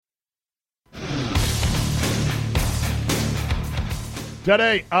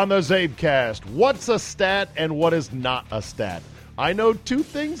Today on the CzabeCast, what's a stat and what is not a stat? I know two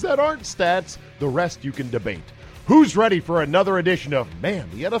things that aren't stats, the rest you can debate. Who's ready for another edition of, man,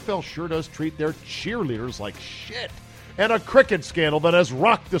 the NFL sure does treat their cheerleaders like shit, and a cricket scandal that has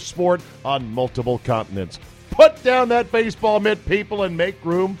rocked the sport on multiple continents. Put down that baseball mitt, people, and make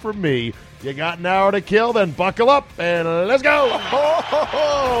room for me. You got an hour to kill, then buckle up and let's go!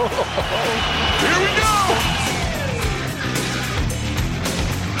 Here we go!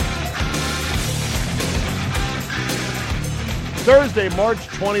 Thursday, March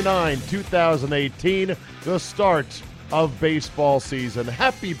 29, 2018, the start of baseball season.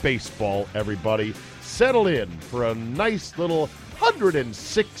 Happy baseball, everybody. Settle in for a nice little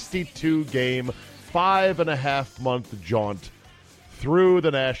 162-game, 5.5-month jaunt through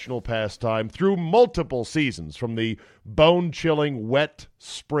the national pastime, through multiple seasons, from the bone-chilling wet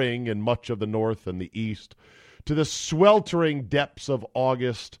spring in much of the north and the east, to the sweltering depths of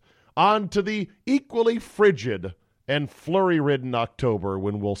August, on to the equally frigid and flurry-ridden October,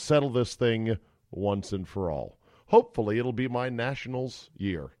 when we'll settle this thing once and for all. Hopefully, it'll be my Nationals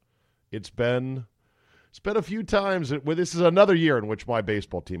year. It's been a few times. This is another year in which my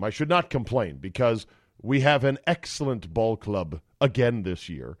baseball team, I should not complain, because we have an excellent ball club again this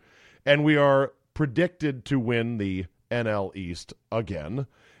year, and we are predicted to win the NL East again,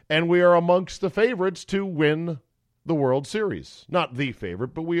 and we are amongst the favorites to win the World Series. Not the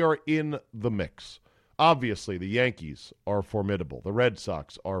favorite, but we are in the mix. Obviously, the Yankees are formidable. The Red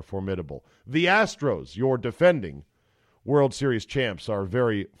Sox are formidable. The Astros, your defending World Series champs, are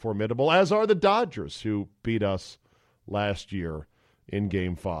very formidable, as are the Dodgers, who beat us last year in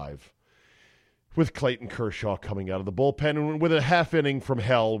Game 5. With Clayton Kershaw coming out of the bullpen and with a half inning from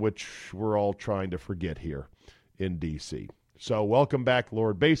hell, which we're all trying to forget here in D.C. So welcome back,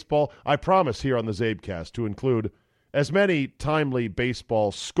 Lord Baseball. I promise here on the CzabeCast to include as many timely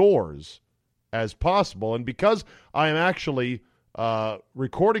baseball scores as possible. And because I am actually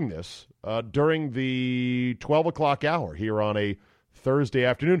recording this during the 12 o'clock hour here on a Thursday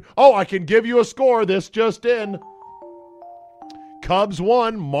afternoon, I can give you a score. This just in. Cubs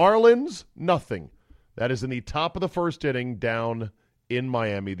 1, Marlins nothing. That is in the top of the first inning down in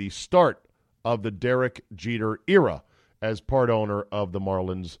Miami, the start of the Derek Jeter era as part owner of the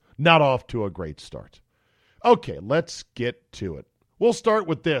Marlins. Not off to a great start. Okay, let's get to it. We'll start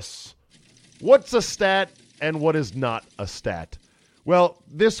with this. What's a stat and what is not a stat? Well,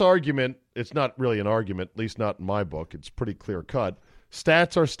 this argument, it's not really an argument, at least not in my book. It's pretty clear-cut.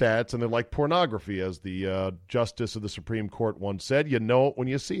 Stats are stats, and they're like pornography, as the Justice of the Supreme Court once said. You know it when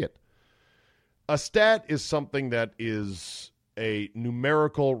you see it. A stat is something that is a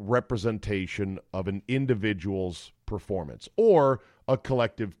numerical representation of an individual's performance or a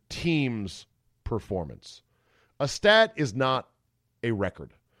collective team's performance. A stat is not a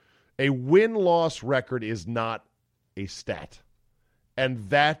record. A win-loss record is not a stat. And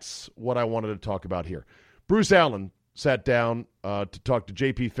that's what I wanted to talk about here. Bruce Allen sat down to talk to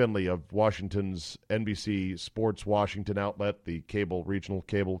J.P. Finley of Washington's NBC Sports Washington outlet, the regional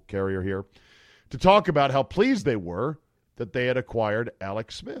cable carrier here, to talk about how pleased they were that they had acquired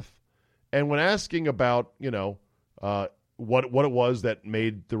Alex Smith. And when asking about, what it was that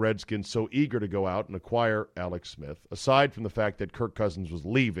made the Redskins so eager to go out and acquire Alex Smith, aside from the fact that Kirk Cousins was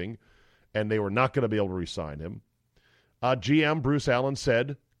leaving and they were not going to be able to re-sign him, GM Bruce Allen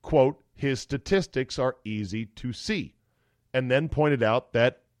said, quote, his statistics are easy to see, and then pointed out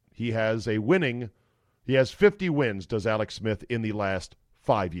that he has 50 wins, does Alex Smith, in the last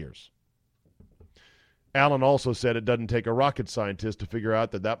 5 years. Allen also said it doesn't take a rocket scientist to figure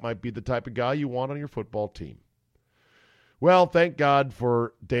out that might be the type of guy you want on your football team. Well, thank God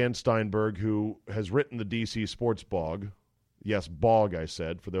for Dan Steinberg, who has written the D.C. Sports Blog. Yes, blog, I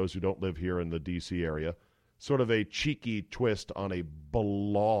said, for those who don't live here in the D.C. area. Sort of a cheeky twist on a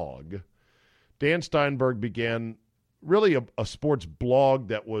blog. Dan Steinberg began really a sports blog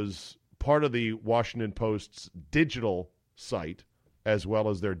that was part of the Washington Post's digital site, as well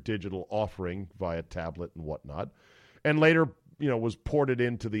as their digital offering via tablet and whatnot, and later, was ported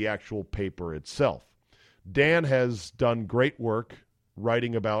into the actual paper itself. Dan has done great work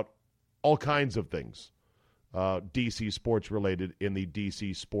writing about all kinds of things, DC sports related, in the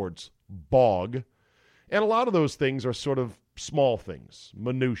DC Sports Blog. And a lot of those things are sort of small things,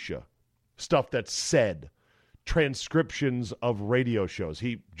 minutia, stuff that's said, transcriptions of radio shows.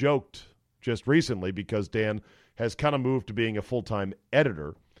 He joked just recently, because Dan has kind of moved to being a full-time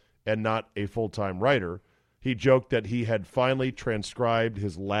editor and not a full-time writer. He joked that he had finally transcribed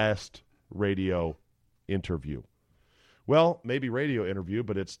his last radio interview. Well, maybe radio interview,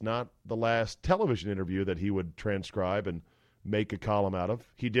 but it's not the last television interview that he would transcribe and make a column out of.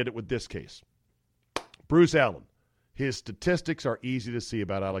 He did it with this case. Bruce Allen. His statistics are easy to see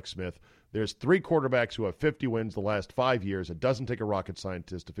about Alex Smith. There's 3 quarterbacks who have 50 wins the last 5 years. It doesn't take a rocket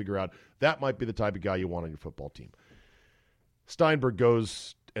scientist to figure out that might be the type of guy you want on your football team. Steinberg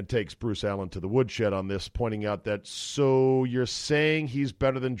goes and takes Bruce Allen to the woodshed on this, pointing out that, so you're saying he's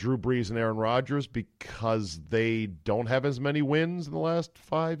better than Drew Brees and Aaron Rodgers because they don't have as many wins in the last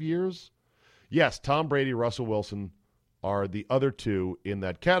 5 years? Yes, Tom Brady, Russell Wilson are the other 2 in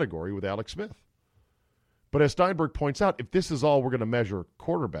that category with Alex Smith. But as Steinberg points out, if this is all we're going to measure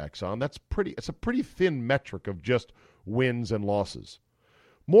quarterbacks on, it's a pretty thin metric of just wins and losses.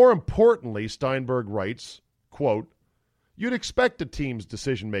 More importantly, Steinberg writes, quote, you'd expect a team's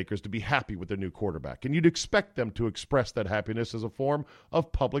decision makers to be happy with their new quarterback, and you'd expect them to express that happiness as a form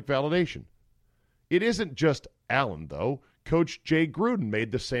of public validation. It isn't just Allen, though. Coach Jay Gruden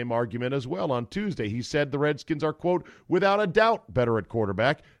made the same argument as well on Tuesday. He said the Redskins are, quote, without a doubt better at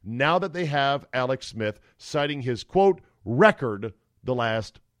quarterback now that they have Alex Smith, citing his, quote, record the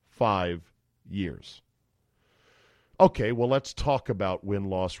last 5 years. Okay, well, let's talk about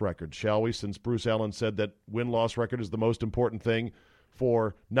win-loss records, shall we? Since Bruce Allen said that win-loss record is the most important thing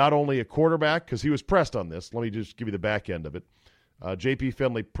for not only a quarterback, because he was pressed on this. Let me just give you the back end of it. J.P.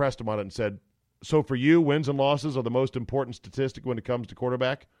 Finley pressed him on it and said, so for you, wins and losses are the most important statistic when it comes to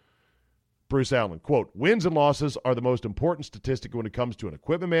quarterback? Bruce Allen, quote, wins and losses are the most important statistic when it comes to an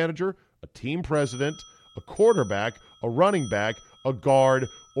equipment manager, a team president, a quarterback, a running back, a guard,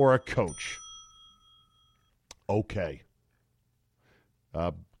 or a coach. Okay.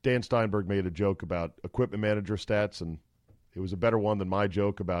 Dan Steinberg made a joke about equipment manager stats, and it was a better one than my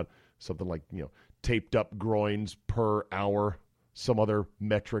joke about something like, taped up groins per hour, some other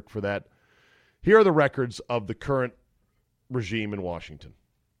metric for that. Here are the records of the current regime in Washington.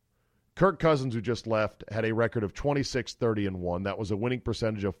 Kirk Cousins, who just left, had a record of 26-30-1. That was a winning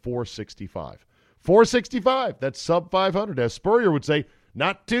percentage of .465. .465, that's sub 500. As Spurrier would say,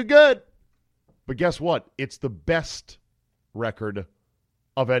 not too good. But guess what? It's the best record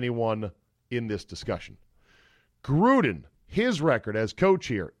of anyone in this discussion. Gruden, his record as coach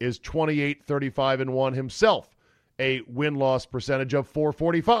here is 28-35-1 himself. A win-loss percentage of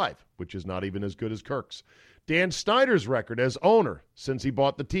 .445, which is not even as good as Kirk's. Dan Snyder's record as owner since he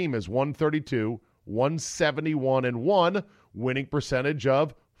bought the team is 132-171-1, winning percentage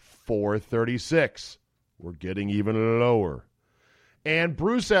of .436. We're getting even lower. And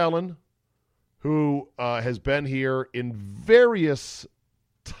Bruce Allen, who has been here in various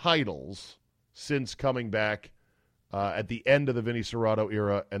titles since coming back at the end of the Vinny Serrato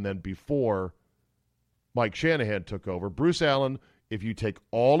era and then before Mike Shanahan took over. Bruce Allen, if you take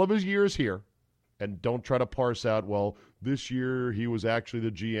all of his years here and don't try to parse out, well, this year he was actually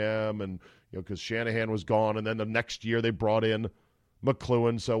the GM and, because Shanahan was gone, and then the next year they brought in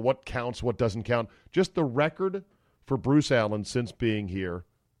McLuhan, so what counts, what doesn't count. Just the record for Bruce Allen since being here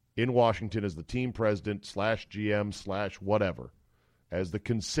in Washington as the team president / GM / whatever, as the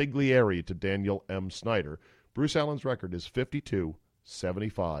consigliere to Daniel M. Snyder, Bruce Allen's record is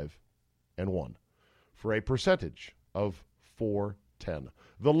 52-75-1 for a percentage of .410.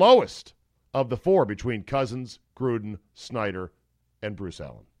 The lowest of the 4 between Cousins, Gruden, Snyder, and Bruce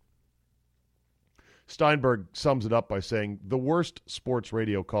Allen. Steinberg sums it up by saying the worst sports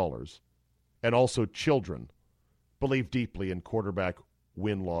radio callers, and also children, believe deeply in quarterback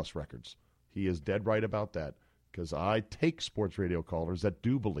win-loss records. He is dead right about that, because I take sports radio callers that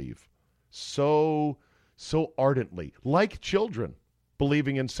do believe so ardently, like children,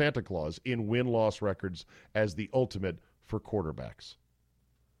 believing in Santa Claus, in win-loss records as the ultimate for quarterbacks.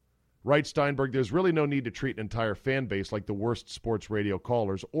 Right, Steinberg, there's really no need to treat an entire fan base like the worst sports radio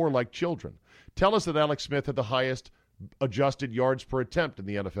callers or like children. Tell us that Alex Smith had the highest adjusted yards per attempt in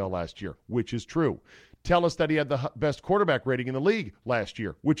the NFL last year, which is true. Tell us that he had the best quarterback rating in the league last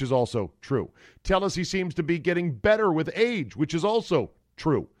year, which is also true. Tell us he seems to be getting better with age, which is also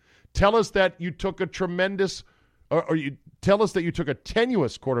true. Tell us that you took a tenuous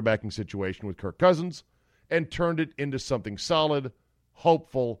quarterbacking situation with Kirk Cousins and turned it into something solid,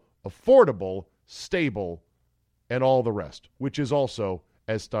 hopeful, affordable, stable, and all the rest, which is also,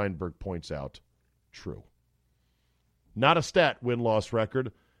 as Steinberg points out, true. Not a stat, win-loss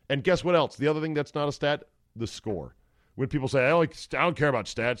record. And guess what else? The other thing that's not a stat, the score. When people say, I don't care about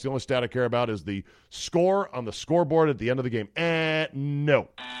stats, the only stat I care about is the score on the scoreboard at the end of the game. No.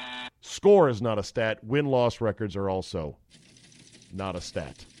 Score is not a stat. Win-loss records are also not a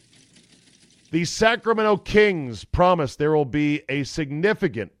stat. The Sacramento Kings promise there will be a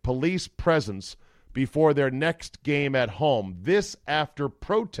significant police presence before their next game at home. This after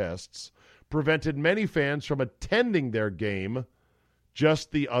protests prevented many fans from attending their game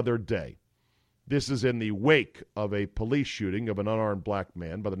just the other day. This is in the wake of a police shooting of an unarmed black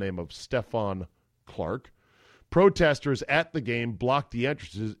man by the name of Stephon Clark. Protesters at the game blocked the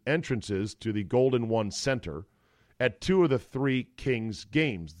entrances to the Golden One Center at 2 of the 3 Kings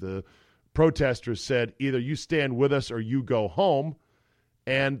games. The protesters said, either you stand with us or you go home,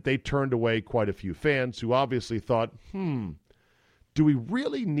 and they turned away quite a few fans who obviously thought, do we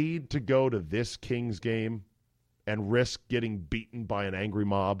really need to go to this Kings game and risk getting beaten by an angry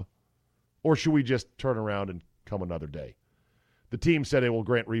mob? Or should we just turn around and come another day? The team said it will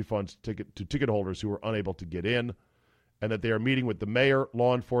grant refunds to ticket holders who were unable to get in, and that they are meeting with the mayor,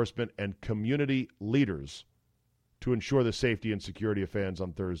 law enforcement, and community leaders to ensure the safety and security of fans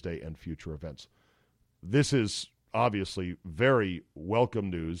on Thursday and future events. This is obviously very welcome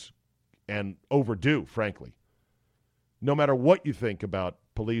news and overdue, frankly. No matter what you think about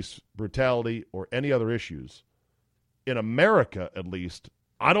police brutality or any other issues, in America at least,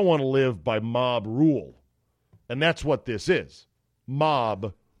 I don't want to live by mob rule. And that's what this is.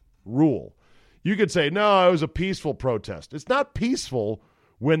 Mob rule. You could say, no, it was a peaceful protest. It's not peaceful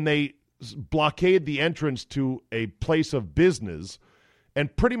when they blockade the entrance to a place of business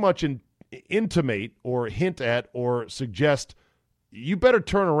and pretty much intimate or hint at or suggest, you better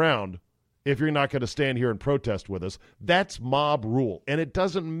turn around if you're not going to stand here and protest with us. That's mob rule. And it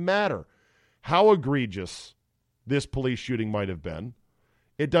doesn't matter how egregious this police shooting might have been.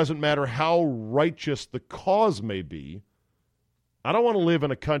 It doesn't matter how righteous the cause may be. I don't want to live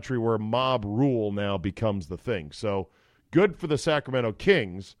in a country where mob rule now becomes the thing. So good for the Sacramento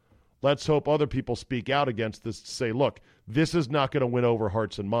Kings. Let's hope other people speak out against this to say, look, this is not going to win over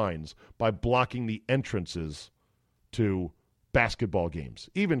hearts and minds by blocking the entrances to basketball games,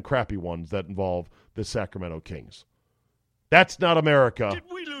 even crappy ones that involve the Sacramento Kings. That's not America. Did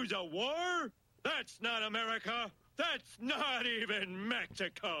we lose a war? That's not America. That's not even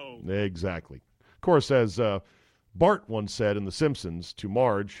Mexico. Exactly. Of course, as Bart once said in The Simpsons to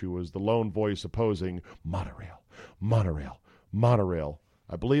Marge, who was the lone voice opposing monorail, monorail, monorail,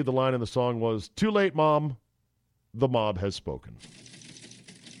 I believe the line in the song was, "Too late, Mom. The mob has spoken."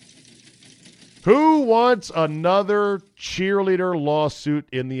 Who wants another cheerleader lawsuit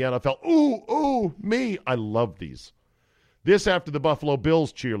in the NFL? Ooh, me. I love these. This after the Buffalo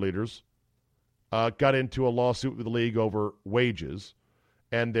Bills cheerleaders got into a lawsuit with the league over wages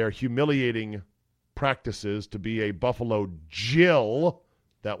and their humiliating practices to be a Buffalo Jill.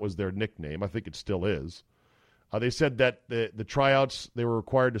 That was their nickname. I think it still is. They said that the tryouts, they were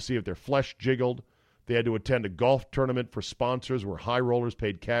required to see if their flesh jiggled. They had to attend a golf tournament for sponsors where high rollers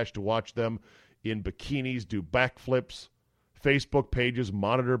paid cash to watch them in bikinis do backflips. Facebook pages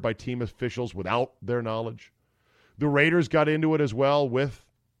monitored by team officials without their knowledge. The Raiders got into it as well with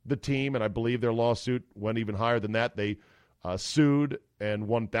the team, and I believe their lawsuit went even higher than that. They sued and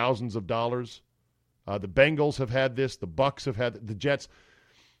won thousands of dollars. The Bengals have had this. The Bucs have had the Jets.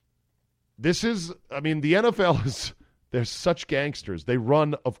 This is, the NFL is, they're such gangsters. They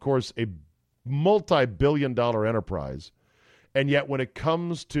run, of course, a multi-billion-dollar enterprise. And yet when it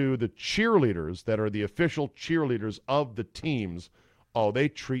comes to the cheerleaders that are the official cheerleaders of the teams, they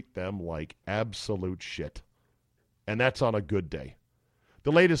treat them like absolute shit. And that's on a good day.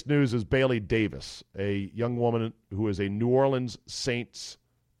 The latest news is Bailey Davis, a young woman who is a New Orleans Saints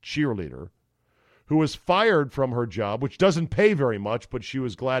cheerleader, who was fired from her job, which doesn't pay very much, but she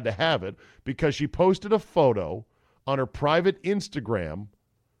was glad to have it, because she posted a photo on her private Instagram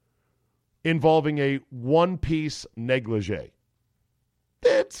involving a one-piece negligee.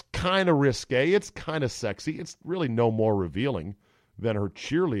 It's kind of risque. It's kind of sexy. It's really no more revealing than her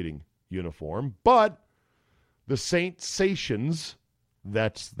cheerleading uniform. But the Saint-Sations,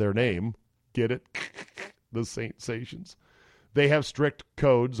 that's their name, get it? The Saint-Sations. They have strict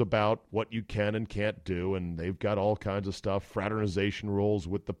codes about what you can and can't do, and they've got all kinds of stuff, fraternization rules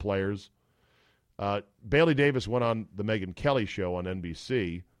with the players. Bailey Davis went on the Megyn Kelly show on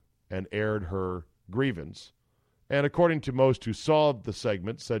NBC and aired her grievance. And according to most who saw the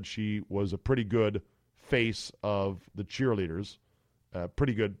segment, said she was a pretty good face of the cheerleaders,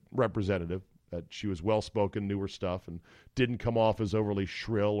 pretty good representative, that she was well-spoken, knew her stuff, and didn't come off as overly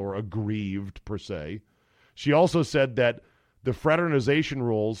shrill or aggrieved, per se. She also said that the fraternization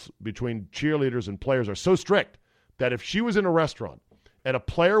rules between cheerleaders and players are so strict that if she was in a restaurant and a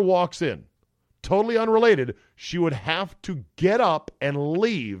player walks in, totally unrelated, she would have to get up and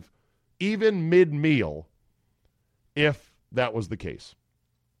leave even mid-meal if that was the case.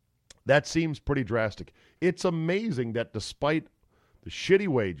 That seems pretty drastic. It's amazing that despite the shitty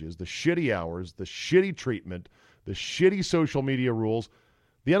wages, the shitty hours, the shitty treatment, the shitty social media rules,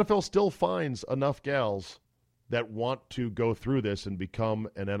 the NFL still finds enough gals that want to go through this and become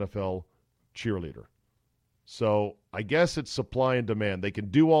an NFL cheerleader. So I guess it's supply and demand. They can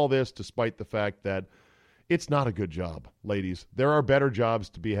do all this despite the fact that it's not a good job, ladies. There are better jobs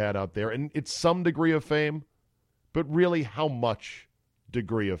to be had out there, and it's some degree of fame, but really how much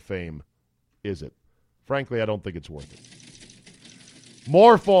degree of fame is it? Frankly, I don't think it's worth it.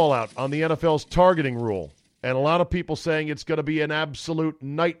 More fallout on the NFL's targeting rule, and a lot of people saying it's going to be an absolute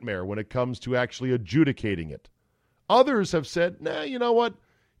nightmare when it comes to actually adjudicating it. Others have said, nah, you know what?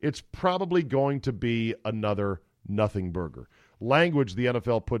 It's probably going to be another nothing burger. Language the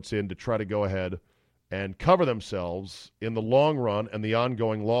NFL puts in to try to go ahead and cover themselves in the long run and the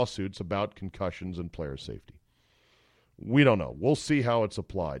ongoing lawsuits about concussions and player safety. We don't know. We'll see how it's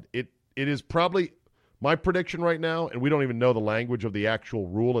applied. It is probably my prediction right now, and we don't even know the language of the actual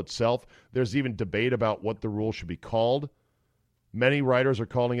rule itself. There's even debate about what the rule should be called. Many writers are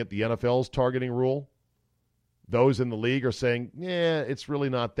calling it the NFL's targeting rule. Those in the league are saying, it's really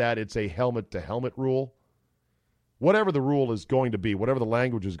not that. It's a helmet-to-helmet rule. Whatever the rule is going to be, whatever the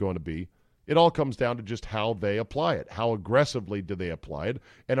language is going to be, it all comes down to just how they apply it. How aggressively do they apply it?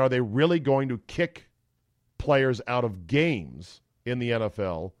 And are they really going to kick players out of games in the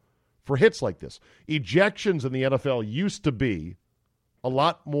NFL for hits like this? Ejections in the NFL used to be a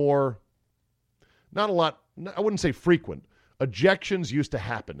lot more, not a lot, I wouldn't say frequent. Ejections used to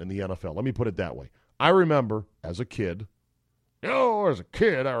happen in the NFL. Let me put it that way. I remember as a kid, I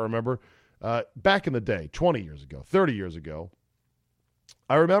remember back in the day, 20 years ago, 30 years ago,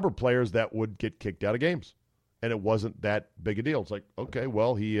 I remember players that would get kicked out of games, and it wasn't that big a deal. It's like, okay,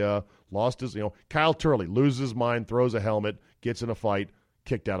 well, he lost his, Kyle Turley loses his mind, throws a helmet, gets in a fight,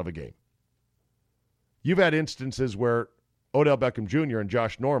 kicked out of a game. You've had instances where Odell Beckham Jr. and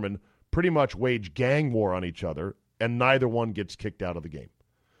Josh Norman pretty much wage gang war on each other, and neither one gets kicked out of the game.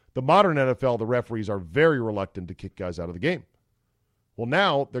 The modern NFL, the referees are very reluctant to kick guys out of the game. Well,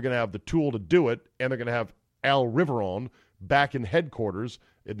 now they're going to have the tool to do it, and they're going to have Al Riveron back in headquarters,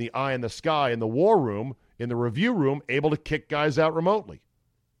 in the eye in the sky, in the war room, in the review room, able to kick guys out remotely.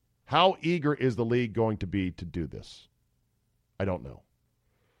 How eager is the league going to be to do this? I don't know.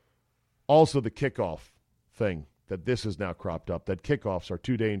 Also, the kickoff thing, that this is now cropped up, that kickoffs are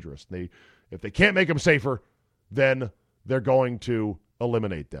too dangerous. If they can't make them safer, then they're going to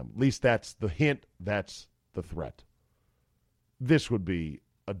eliminate them. At least that's the hint, that's the threat. This would be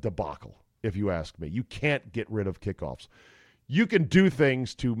a debacle, if you ask me. You can't get rid of kickoffs. You can do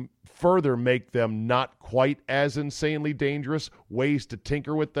things to further make them not quite as insanely dangerous, ways to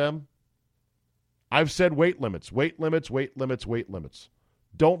tinker with them. I've said weight limits.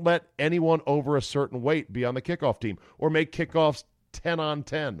 Don't let anyone over a certain weight be on the kickoff team, or make kickoffs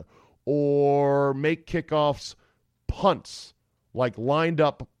 10-on-10, or make kickoffs punts, like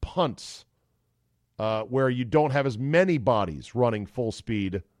lined-up punts, where you don't have as many bodies running full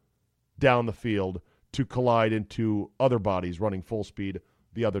speed down the field to collide into other bodies running full speed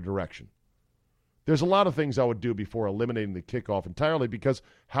the other direction. There's a lot of things I would do before eliminating the kickoff entirely, because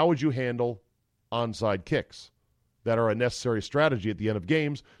how would you handle onside kicks that are a necessary strategy at the end of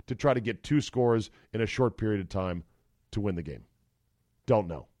games to try to get 2 scores in a short period of time to win the game? Don't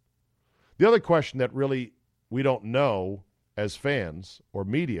know. The other question that really we don't know as fans or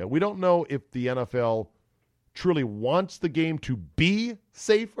media, we don't know if the NFL truly wants the game to be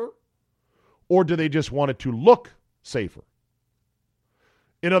safer, or do they just want it to look safer?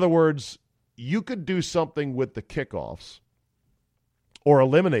 In other words, you could do something with the kickoffs or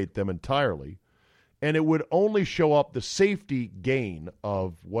eliminate them entirely, and it would only show up the safety gain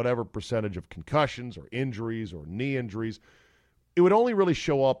of whatever percentage of concussions or injuries or knee injuries. It would only really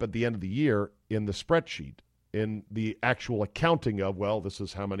show up at the end of the year in the spreadsheet, in the actual accounting of, well, this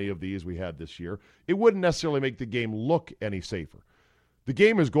is how many of these we had this year. It wouldn't necessarily make the game look any safer. The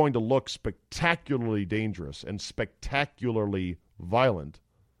game is going to look spectacularly dangerous and spectacularly violent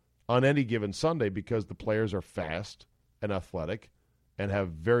on any given Sunday, because the players are fast and athletic and have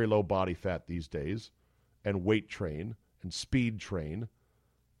very low body fat these days, and weight train and speed train,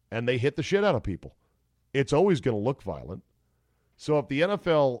 and they hit the shit out of people. It's always going to look violent. So if the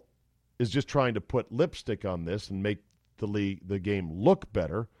NFL is just trying to put lipstick on this and make the game look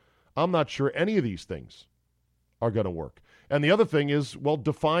better, I'm not sure any of these things are going to work. And the other thing is, well,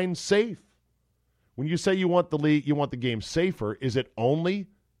 define safe. When you say you want the game safer, is it only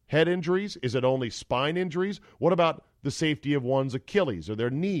head injuries? Is it only spine injuries? What about the safety of one's Achilles or their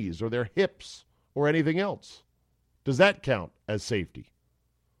knees or their hips or anything else? Does that count as safety?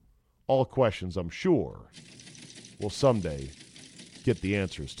 All questions I'm sure we'll someday get the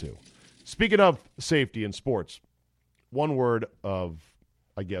answers to. Speaking of safety in sports, one word of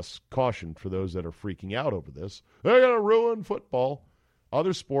I guess, caution for those that are freaking out over this. They're going to ruin football.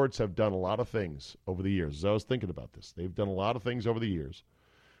 Other sports have done a lot of things over the years. As I was thinking about this, they've done a lot of things over the years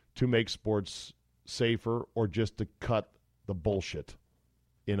to make sports safer or just to cut the bullshit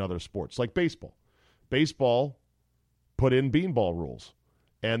in other sports, like baseball. Baseball put in beanball rules,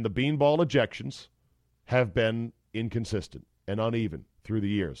 and the beanball ejections have been inconsistent and uneven through the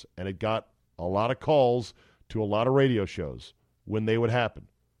years, and it got a lot of calls to a lot of radio shows when they would happen.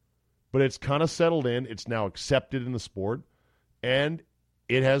 But it's kind of settled in. It's now accepted in the sport, and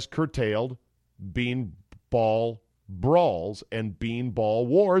it has curtailed beanball brawls and beanball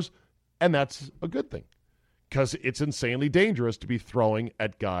wars, and that's a good thing because it's insanely dangerous to be throwing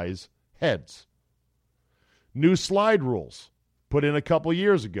at guys' heads. New slide rules put in a couple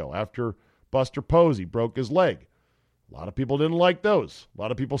years ago after Buster Posey broke his leg. A lot of people didn't like those. A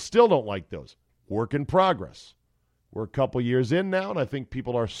lot of people still don't like those. Work in progress. We're a couple years in now, and I think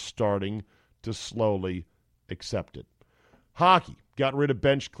people are starting to slowly accept it. Hockey got rid of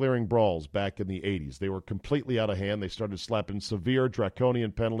bench-clearing brawls back in the 80s. They were completely out of hand. They started slapping severe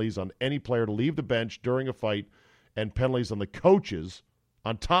draconian penalties on any player to leave the bench during a fight and penalties on the coaches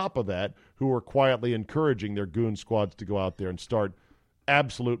on top of that who were quietly encouraging their goon squads to go out there and start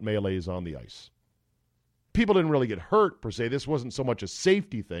absolute melees on the ice. People didn't really get hurt, per se. This wasn't so much a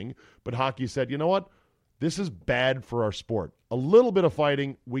safety thing, but hockey said, you know what? This is bad for our sport. A little bit of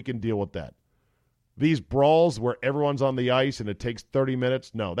fighting, we can deal with that. These brawls where everyone's on the ice and it takes 30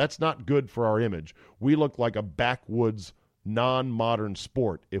 minutes, no, that's not good for our image. We look like a backwoods, non-modern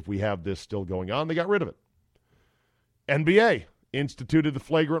sport if we have this still going on. They got rid of it. NBA instituted the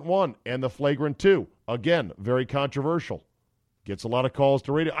flagrant 1 and the flagrant 2. Again, very controversial. Gets a lot of calls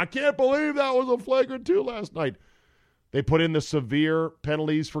to radio. I can't believe that was a flagrant 2 last night. They put in the severe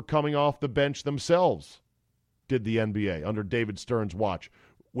penalties for coming off the bench themselves, did the NBA, under David Stern's watch,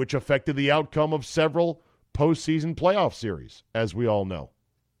 which affected the outcome of several postseason playoff series, as we all know.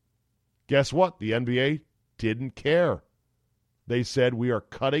 Guess what? The NBA didn't care. They said, we are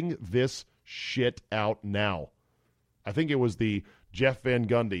cutting this shit out now. I think it was the Jeff Van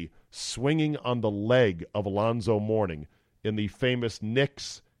Gundy swinging on the leg of Alonzo Mourning in the famous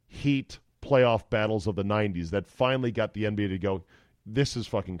Knicks-Heat playoff battles of the 90s that finally got the NBA to go, this is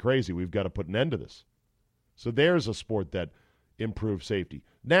fucking crazy. We've got to put an end to this. So there's a sport that improved safety.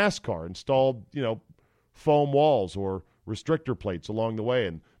 NASCAR installed, foam walls or restrictor plates along the way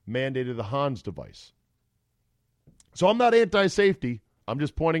and mandated the Hans device. So I'm not anti-safety. I'm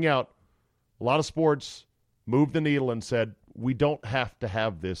just pointing out a lot of sports moved the needle and said, we don't have to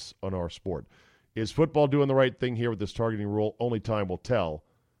have this on our sport. Is football doing the right thing here with this targeting rule? Only time will tell.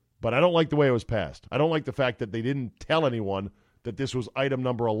 But I don't like the way it was passed. I don't like the fact that they didn't tell anyone that this was item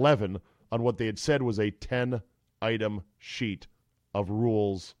number 11 on what they had said was a 10-item sheet of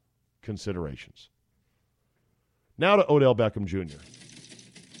rules considerations. Now to Odell Beckham Jr.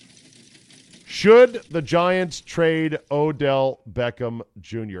 Should the Giants trade Odell Beckham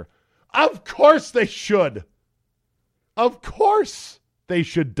Jr.? Of course they should. Of course they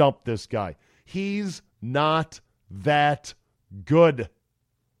should dump this guy. He's not that good.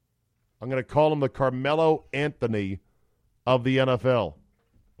 I'm going to call him the Carmelo Anthony of the NFL.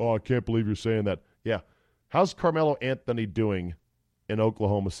 Oh, I can't believe you're saying that. Yeah. How's Carmelo Anthony doing in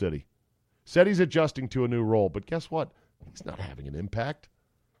Oklahoma City? Said he's adjusting to a new role, but guess what? He's not having an impact.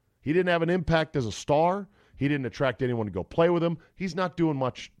 He didn't have an impact as a star. He didn't attract anyone to go play with him. He's not doing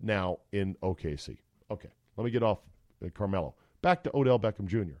much now in OKC. Okay, let me get off Carmelo. Back to Odell Beckham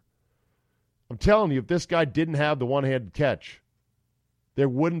Jr. I'm telling you, if this guy didn't have the one-handed catch, there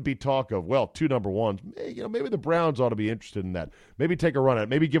wouldn't be talk of, well, 2 number ones. Maybe the Browns ought to be interested in that. Maybe take a run at it.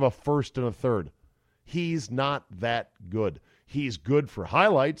 Maybe give a first and a third. He's not that good. He's good for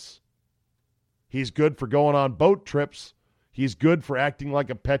highlights. He's good for going on boat trips. He's good for acting like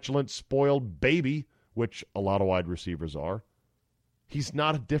a petulant, spoiled baby, which a lot of wide receivers are. He's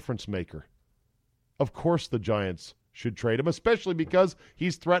not a difference maker. Of course the Giants should trade him, especially because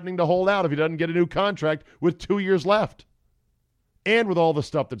he's threatening to hold out if he doesn't get a new contract with 2 years left. And with all the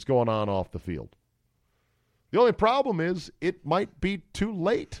stuff that's going on off the field. The only problem is it might be too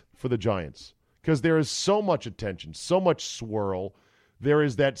late for the Giants because there is so much attention, so much swirl. There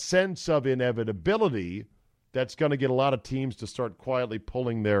is that sense of inevitability that's going to get a lot of teams to start quietly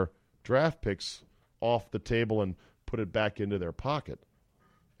pulling their draft picks off the table and put it back into their pocket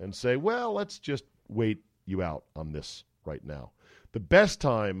and say, well, let's just wait you out on this right now. The best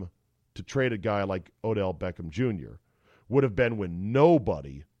time to trade a guy like Odell Beckham Jr. would have been when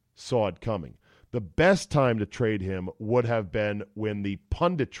nobody saw it coming. The best time to trade him would have been when the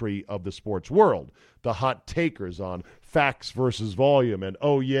punditry of the sports world, the hot takers on facts versus volume, and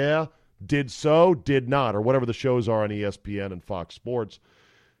oh yeah, did so, did not, or whatever the shows are on ESPN and Fox Sports.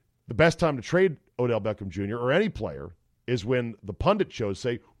 The best time to trade Odell Beckham Jr. or any player is when the pundit shows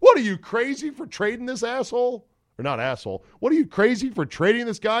say, what are you, crazy for trading this asshole? Or not asshole. What are you, crazy for trading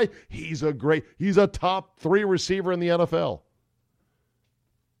this guy? He's a top 3 receiver in the NFL.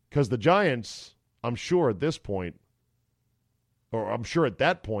 Because the Giants, I'm sure at this point, or I'm sure at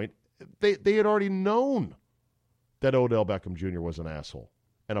that point, they had already known that Odell Beckham Jr. was an asshole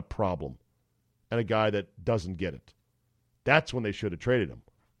and a problem and a guy that doesn't get it. That's when they should have traded him.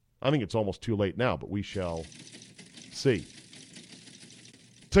 I think it's almost too late now, but we shall see.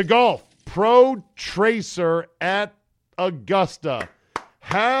 To golf, Pro Tracer at Augusta.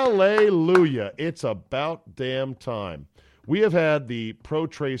 Hallelujah. It's about damn time. We have had the Pro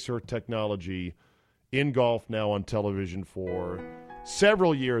Tracer technology in golf now on television for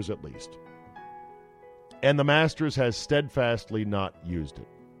several years at least. And the Masters has steadfastly not used it.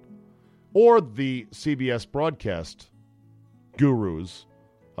 Or the CBS broadcast gurus,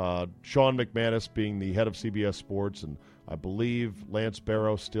 Sean McManus being the head of CBS Sports, and I believe Lance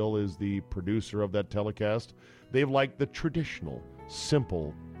Barrow still is the producer of that telecast. They've liked the traditional,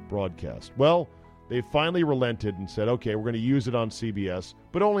 simple broadcast. Well, they finally relented and said, okay, we're going to use it on CBS,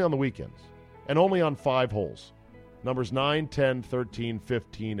 but only on the weekends, and only on 5 holes. Numbers 9, 10, 13,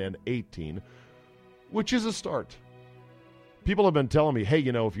 15, and 18, which is a start. People have been telling me, hey,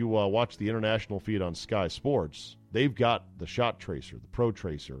 if you watch the international feed on Sky Sports, they've got the shot tracer, the Pro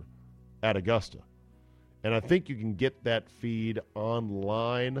Tracer, at Augusta. And I think you can get that feed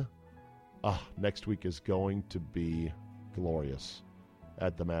online. Next week is going to be glorious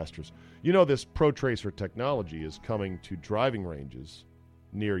at the Masters. This Pro Tracer technology is coming to driving ranges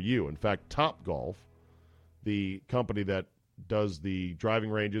near you. In fact, Top Golf, the company that does the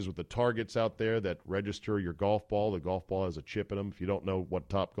driving ranges with the targets out there that register your golf ball. The golf ball has a chip in them. If you don't know what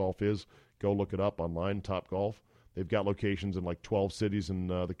Top Golf is, go look it up online, Top Golf. They've got locations in like 12 cities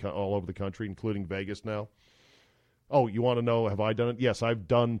in all over the country, including Vegas now. Oh, you want to know, have I done it? Yes, I've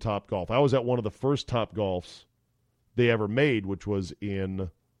done Top Golf. I was at one of the first Top Golfs they ever made, which was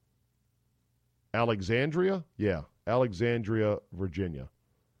in Alexandria? Yeah, Alexandria, Virginia.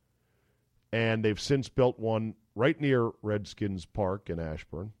 And they've since built one right near Redskins Park in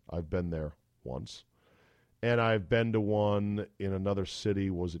Ashburn. I've been there once. And I've been to one in another city.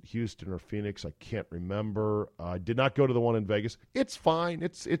 Was it Houston or Phoenix? I can't remember. I did not go to the one in Vegas. It's fine.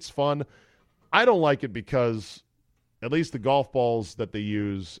 It's fun. I don't like it because at least the golf balls that they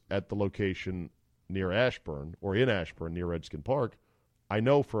use at the location near Ashburn or in Ashburn near Redskin Park, I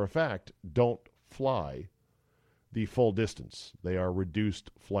know for a fact don't fly the full distance. They are reduced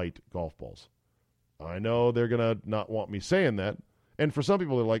flight golf balls. I know they're going to not want me saying that. And for some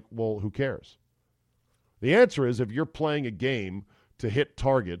people, they're like, well, who cares? The answer is if you're playing a game to hit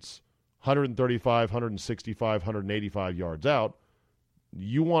targets 135, 165, 185 yards out,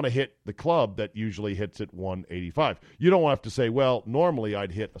 you want to hit the club that usually hits at 185. You don't have to say, well, normally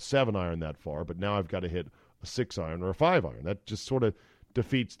I'd hit a 7-iron that far, but now I've got to hit a 6-iron or a 5-iron. That just sort of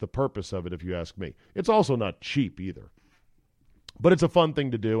defeats the purpose of it, if you ask me. It's also not cheap either. But it's a fun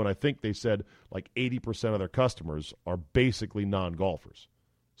thing to do, and I think they said like 80% of their customers are basically non-golfers.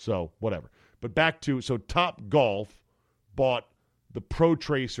 So, whatever. But back to, so Top Golf bought the Pro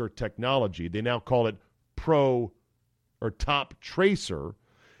Tracer technology. They now call it Pro or Top Tracer,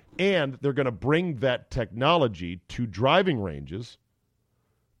 and they're going to bring that technology to driving ranges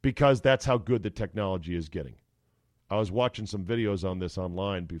because that's how good the technology is getting. I was watching some videos on this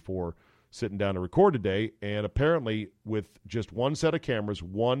online before sitting down to record today, and apparently with just one set of cameras,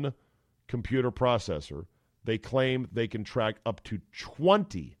 one computer processor, they claim they can track up to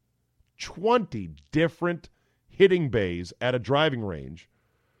 20 different hitting bays at a driving range,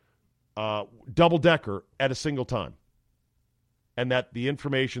 double-decker at a single time. And that the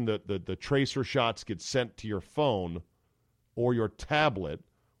information, the tracer shots get sent to your phone or your tablet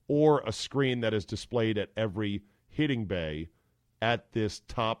or a screen that is displayed at every hitting bay at this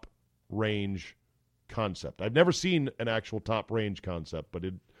top range concept. I've never seen an actual top range concept, but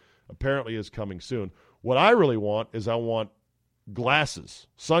it apparently is coming soon. What I really want is I want glasses,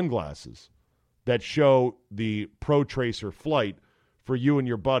 sunglasses, that show the Pro Tracer flight for you and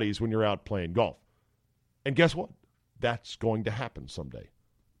your buddies when you're out playing golf. And guess what? That's going to happen someday.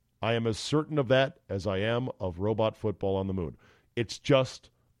 I am as certain of that as I am of robot football on the moon. It's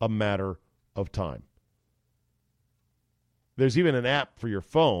just a matter of time. There's even an app for your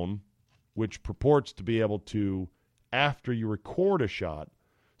phone which purports to be able to, after you record a shot,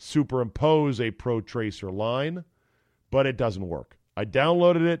 superimpose a ProTracer line, but it doesn't work. I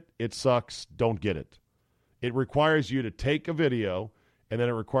downloaded it. It sucks. Don't get it. It requires you to take a video, and then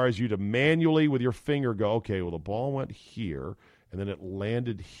it requires you to manually with your finger go, okay, well, the ball went here, and then it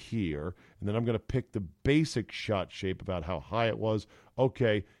landed here, and then I'm going to pick the basic shot shape about how high it was.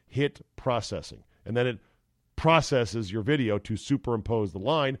 Okay, hit processing. And then it processes your video to superimpose the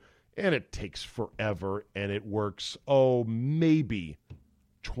line, and it takes forever, and it works, maybe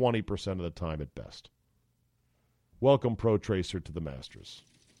 20% of the time at best. Welcome, ProTracer, to the Masters.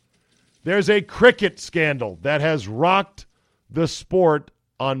 There's a cricket scandal that has rocked the sport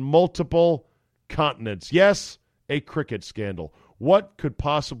on multiple continents. Yes, a cricket scandal. What could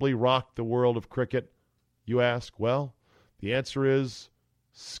possibly rock the world of cricket, you ask? Well, the answer is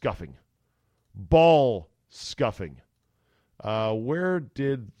scuffing. Ball scuffing. Where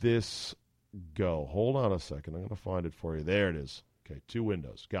did this go? Hold on a second. I'm going to find it for you. There it is. Okay, 2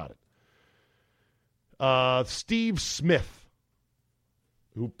 windows. Got it. Steve Smith,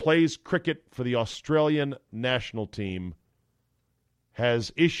 who plays cricket for the Australian national team,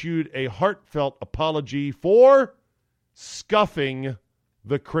 has issued a heartfelt apology for scuffing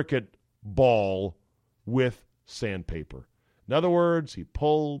the cricket ball with sandpaper. In other words, he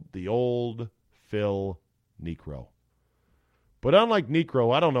pulled the old Phil Niekro. But unlike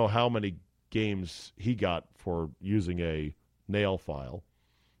Niekro, I don't know how many games he got for using a nail file.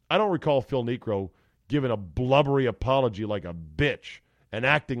 I don't recall Phil Niekro giving a blubbery apology like a bitch and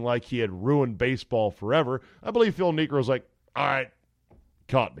acting like he had ruined baseball forever. I believe Phil Niekro's like, all right,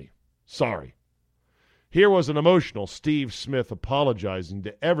 caught me. Sorry. Here was an emotional Steve Smith apologizing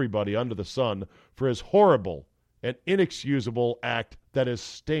to everybody under the sun for his horrible and inexcusable act that has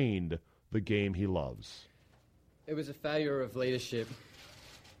stained the game he loves. It was a failure of leadership,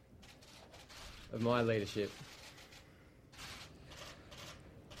 of my leadership.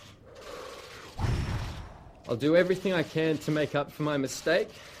 I'll do everything I can to make up for my mistake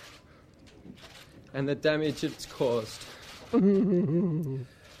and the damage it's caused.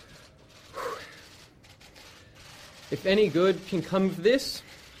 If any good can come of this...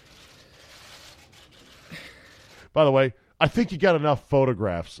 By the way, I think you got enough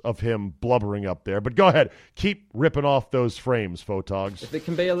photographs of him blubbering up there, but go ahead. Keep ripping off those frames, photogs. If it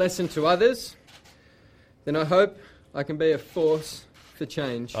can be a lesson to others, then I hope I can be a force for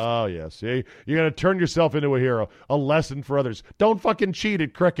change. Oh, yes. See, you're going to turn yourself into a hero. A lesson for others. Don't fucking cheat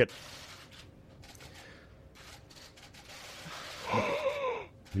at cricket.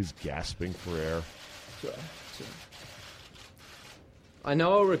 He's gasping for air. I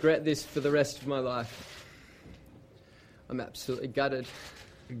know I'll regret this for the rest of my life. I'm absolutely gutted.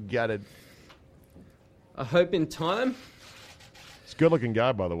 Gutted. I hope in time... He's a good-looking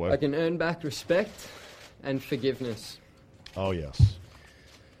guy, by the way. I can earn back respect and forgiveness. Oh, yes.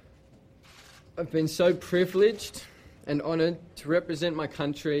 I've been so privileged and honoured to represent my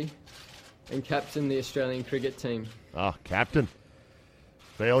country and captain the Australian cricket team. Ah, captain.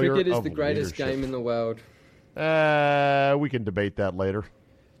 Failure Cricket is of the greatest leadership. game in the world. We can debate that later.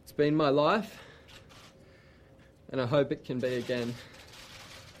 It's been my life, and I hope it can be again.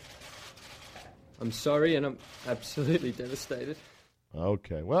 I'm sorry, and I'm absolutely devastated.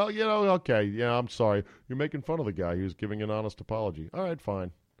 Okay. Well, okay. Yeah, I'm sorry. You're making fun of the guy who's giving an honest apology. All right,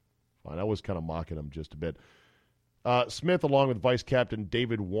 fine. Fine. I was kind of mocking him just a bit. Smith, along with Vice Captain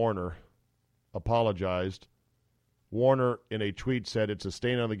David Warner, apologized. Warner, in a tweet, said, "It's a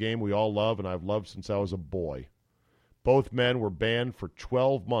stain on the game we all love and I've loved since I was a boy." Both men were banned for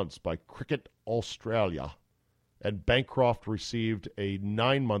 12 months by Cricket Australia, and Bancroft received a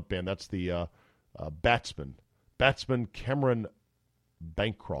 9-month ban. That's the batsman. Batsman Cameron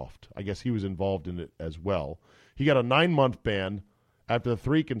Bancroft. I guess he was involved in it as well. He got a 9-month ban after the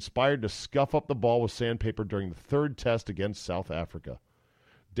three conspired to scuff up the ball with sandpaper during the third test against South Africa.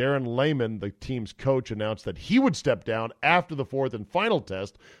 Darren Lehman, the team's coach, announced that he would step down after the fourth and final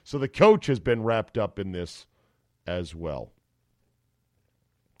test, so the coach has been wrapped up in this as well.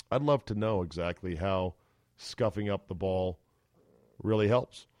 I'd love to know exactly how scuffing up the ball really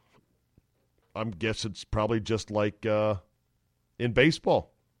helps. I guess it's probably just like in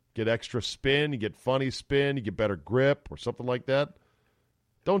baseball. Get extra spin, you get funny spin, you get better grip or something like that.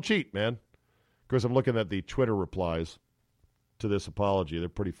 Don't cheat, man. Of course, I'm looking at the Twitter replies to this apology. They're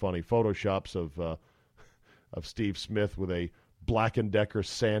pretty funny. Photoshops of Steve Smith with a Black & Decker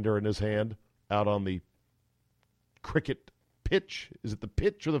sander in his hand out on the cricket pitch. Is it the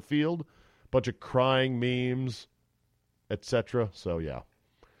pitch or the field? Bunch of crying memes, etc. So, yeah.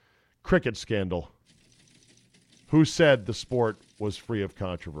 Cricket scandal. Who said the sport was free of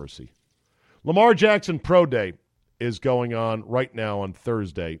controversy? Lamar Jackson Pro Day. is going on right now on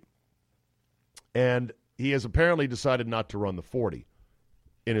Thursday, and he has apparently decided not to run the 40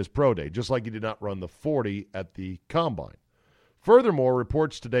 in his pro day, just like he did not run the 40 at the Combine. Furthermore,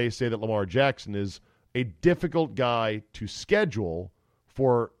 reports today say that Lamar Jackson is a difficult guy to schedule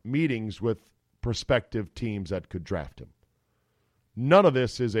for meetings with prospective teams that could draft him. None of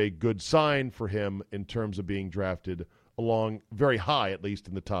this is a good sign for him in terms of being drafted along very high, at least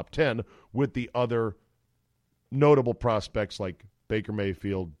in the top 10, with the other notable prospects like Baker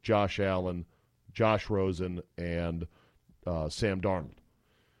Mayfield, Josh Allen, Josh Rosen, and Sam Darnold.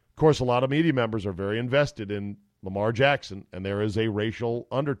 Of course, a lot of media members are very invested in Lamar Jackson, and there is a racial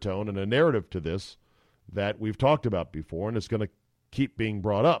undertone and a narrative to this that we've talked about before, and it's going to keep being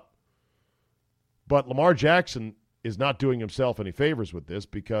brought up. But Lamar Jackson is not doing himself any favors with this,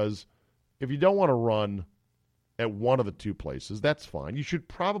 because if you don't want to run at one of the two places, that's fine. You should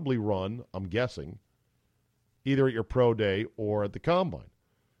probably run, I'm guessing, either at your pro day or at the Combine.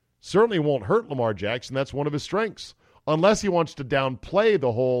 Certainly won't hurt Lamar Jackson. That's one of his strengths. Unless he wants to downplay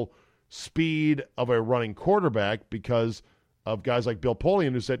the whole speed of a running quarterback because of guys like Bill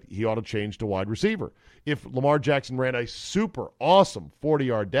Polian, who said he ought to change to wide receiver. If Lamar Jackson ran a super awesome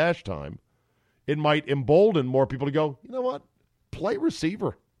 40-yard dash time, it might embolden more people to go, you know what, play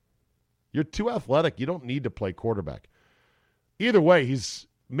receiver. You're too athletic. You don't need to play quarterback. Either way, he's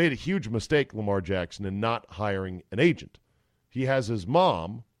made a huge mistake, Lamar Jackson, in not hiring an agent. He has his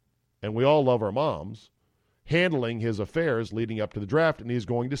mom, and we all love our moms, handling his affairs leading up to the draft, and he's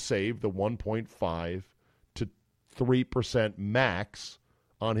going to save the 1.5 to 3% max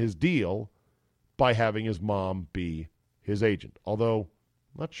on his deal by having his mom be his agent. Although,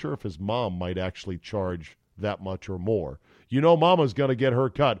 I'm not sure if his mom might actually charge that much or more. You know mama's going to get her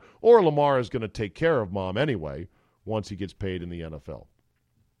cut, or Lamar is going to take care of mom anyway once he gets paid in the NFL.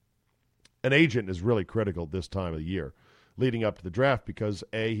 An agent is really critical this time of the year leading up to the draft because,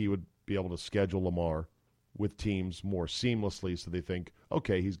 A, he would be able to schedule Lamar with teams more seamlessly so they think,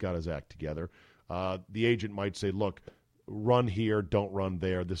 okay, he's got his act together. The agent might say, look, run here, don't run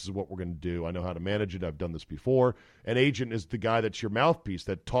there. This is what we're going to do. I know how to manage it. I've done this before. An agent is the guy that's your mouthpiece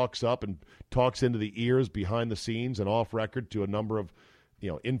that talks up and talks into the ears behind the scenes and off record to a number of,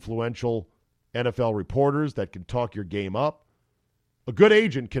 influential NFL reporters that can talk your game up. A good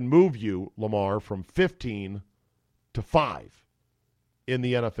agent can move you, Lamar, from 15 to 5 in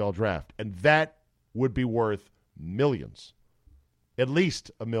the NFL draft, and that would be worth millions, at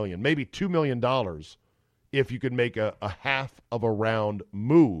least $1 million, maybe $2 million if you could make a half of a round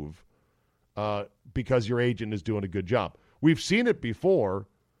move because your agent is doing a good job. We've seen it before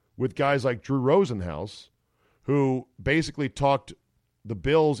with guys like Drew Rosenhaus, who basically talked the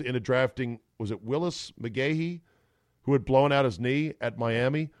Bills into drafting, was it Willis McGahee, who had blown out his knee at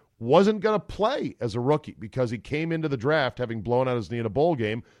Miami, wasn't going to play as a rookie because he came into the draft having blown out his knee in a bowl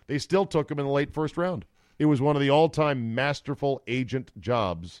game. They still took him in the late first round. It was one of the all-time masterful agent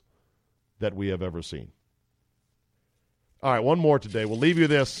jobs that we have ever seen. All right, one more today. We'll leave you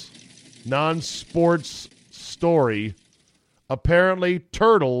this non-sports story. Apparently,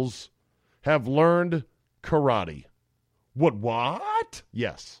 turtles have learned karate. What?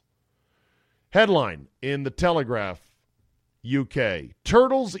 Yes. Headline in the Telegraph, UK.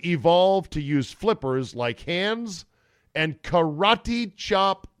 Turtles evolve to use flippers like hands and karate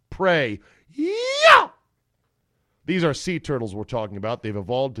chop prey. Yeah! These are sea turtles we're talking about. They've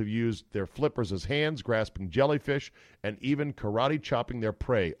evolved to use their flippers as hands, grasping jellyfish, and even karate chopping their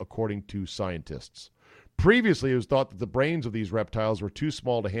prey, according to scientists. Previously, it was thought that the brains of these reptiles were too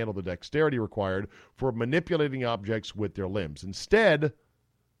small to handle the dexterity required for manipulating objects with their limbs. Instead,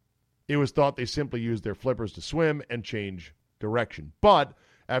 it was thought they simply used their flippers to swim and change direction. But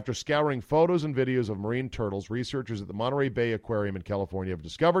after scouring photos and videos of marine turtles, researchers at the Monterey Bay Aquarium in California have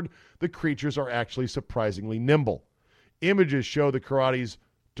discovered the creatures are actually surprisingly nimble. Images show the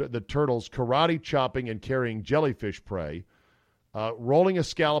turtles karate chopping and carrying jellyfish prey, rolling a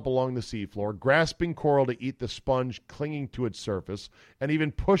scallop along the seafloor, grasping coral to eat the sponge clinging to its surface, and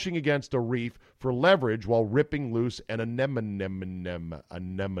even pushing against a reef for leverage while ripping loose an anemone.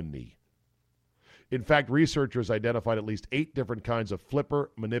 In fact, researchers identified at least 8 different kinds of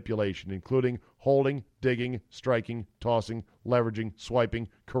flipper manipulation, including holding, digging, striking, tossing, leveraging, swiping,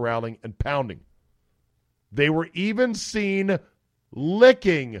 corralling, and pounding. They were even seen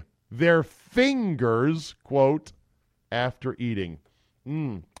licking their fingers, quote, after eating.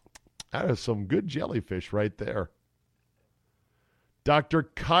 That is some good jellyfish right there. Dr.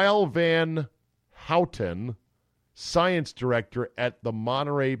 Kyle Van Houten, science director at the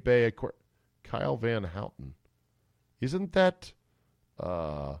Monterey Bay Aquarium. Kyle Van Houten. Isn't that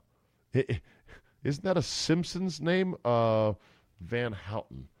Isn't that a Simpsons name? Van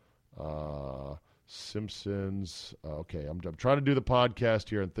Houten. Simpsons. Okay, I'm trying to do the podcast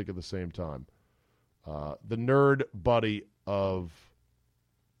here and think at the same time. The nerd buddy of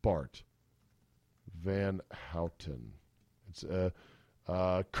Bart. Van Houten. It's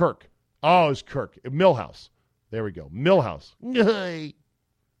Kirk. Oh, it's Kirk. Milhouse. There we go. Milhouse. Hey,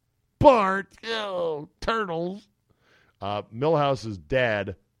 Bart. Oh, turtles. Milhouse's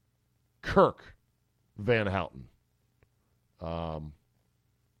dad, Kirk Van Houten.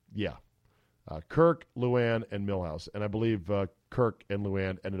 Yeah. Kirk, Luann, and Milhouse. And I believe Kirk and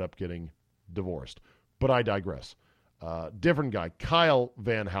Luann ended up getting divorced. But I digress. Different guy, Kyle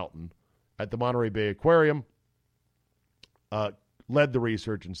Van Houten at the Monterey Bay Aquarium led the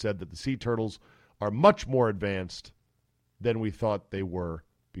research and said that the sea turtles are much more advanced than we thought they were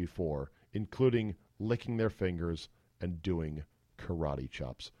before, including licking their fingers and doing karate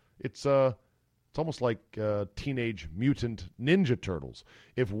chops. It's almost like Teenage Mutant Ninja Turtles.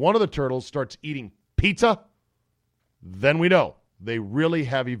 If one of the turtles starts eating pizza, then we know they really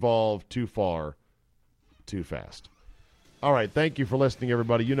have evolved too far, too fast. All right, thank you for listening,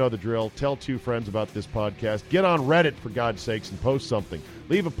 everybody. You know the drill. Tell 2 friends about this podcast. Get on Reddit, for God's sakes, and post something.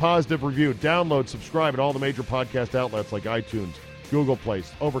 Leave a positive review. Download, subscribe at all the major podcast outlets like iTunes, Google Play,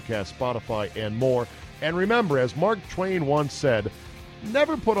 Overcast, Spotify, and more. And remember, as Mark Twain once said,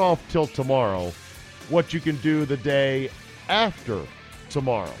 never put off till tomorrow what you can do the day after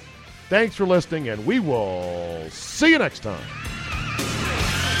tomorrow. Thanks for listening, and we will see you next time.